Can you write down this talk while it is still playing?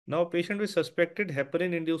Now, patient with suspected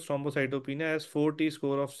heparin-induced thrombocytopenia has 4T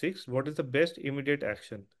score of 6. What is the best immediate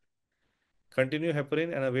action? Continue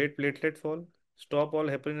heparin and await platelet fall. Stop all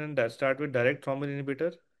heparin and start with direct thrombin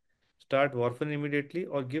inhibitor. Start warfarin immediately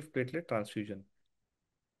or give platelet transfusion.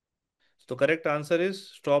 So the correct answer is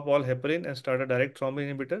stop all heparin and start a direct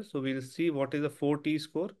thrombin inhibitor. So we'll see what is the 4T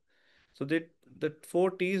score. So the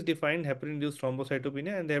 4Ts define heparin-induced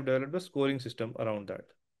thrombocytopenia and they have developed a scoring system around that.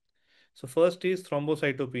 So first is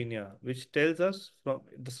thrombocytopenia, which tells us from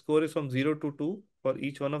the score is from 0 to 2 for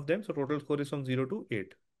each one of them. So total score is from 0 to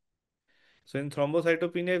 8. So in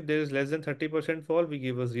thrombocytopenia, if there is less than 30% fall, we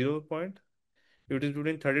give a 0 point. If it is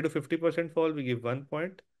between 30 to 50% fall, we give 1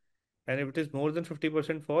 point. And if it is more than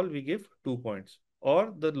 50% fall, we give 2 points.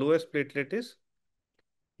 Or the lowest platelet is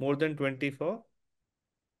more than 24.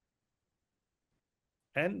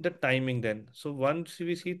 And the timing then. So once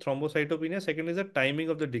we see thrombocytopenia, second is the timing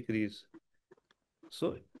of the decrease.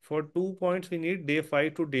 So for 2 points, we need day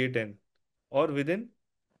 5 to day 10 or within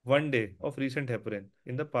 1 day of recent heparin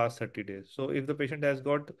in the past 30 days. So if the patient has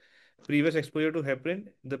got previous exposure to heparin,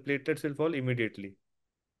 the platelets will fall immediately.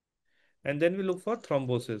 And then we look for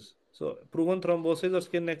thrombosis. So proven thrombosis or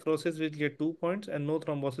skin necrosis will get 2 points and no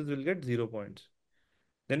thrombosis will get 0 points.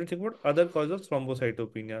 Then we think about other causes of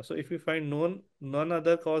thrombocytopenia. So if we find none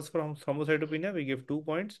other cause from thrombocytopenia, we give 2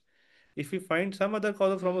 points. If we find some other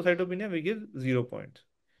cause of thrombocytopenia, we give 0 points.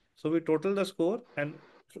 So we total the score and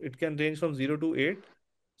it can range from 0 to 8.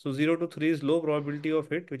 So 0 to 3 is low probability of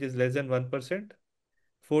hit, which is less than 1%.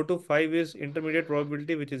 4 to 5 is intermediate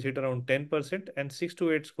probability, which is hit around 10%. And 6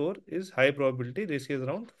 to 8 score is high probability, risk is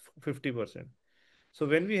around 50%. So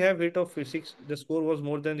when we have hit of 6, the score was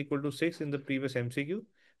more than equal to 6 in the previous MCQ.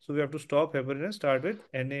 So we have to stop heparin and start with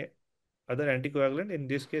NA, other anticoagulant. In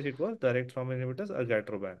this case, it was direct thrombin inhibitors, or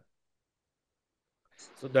gatroban.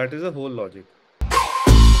 So that is the whole logic.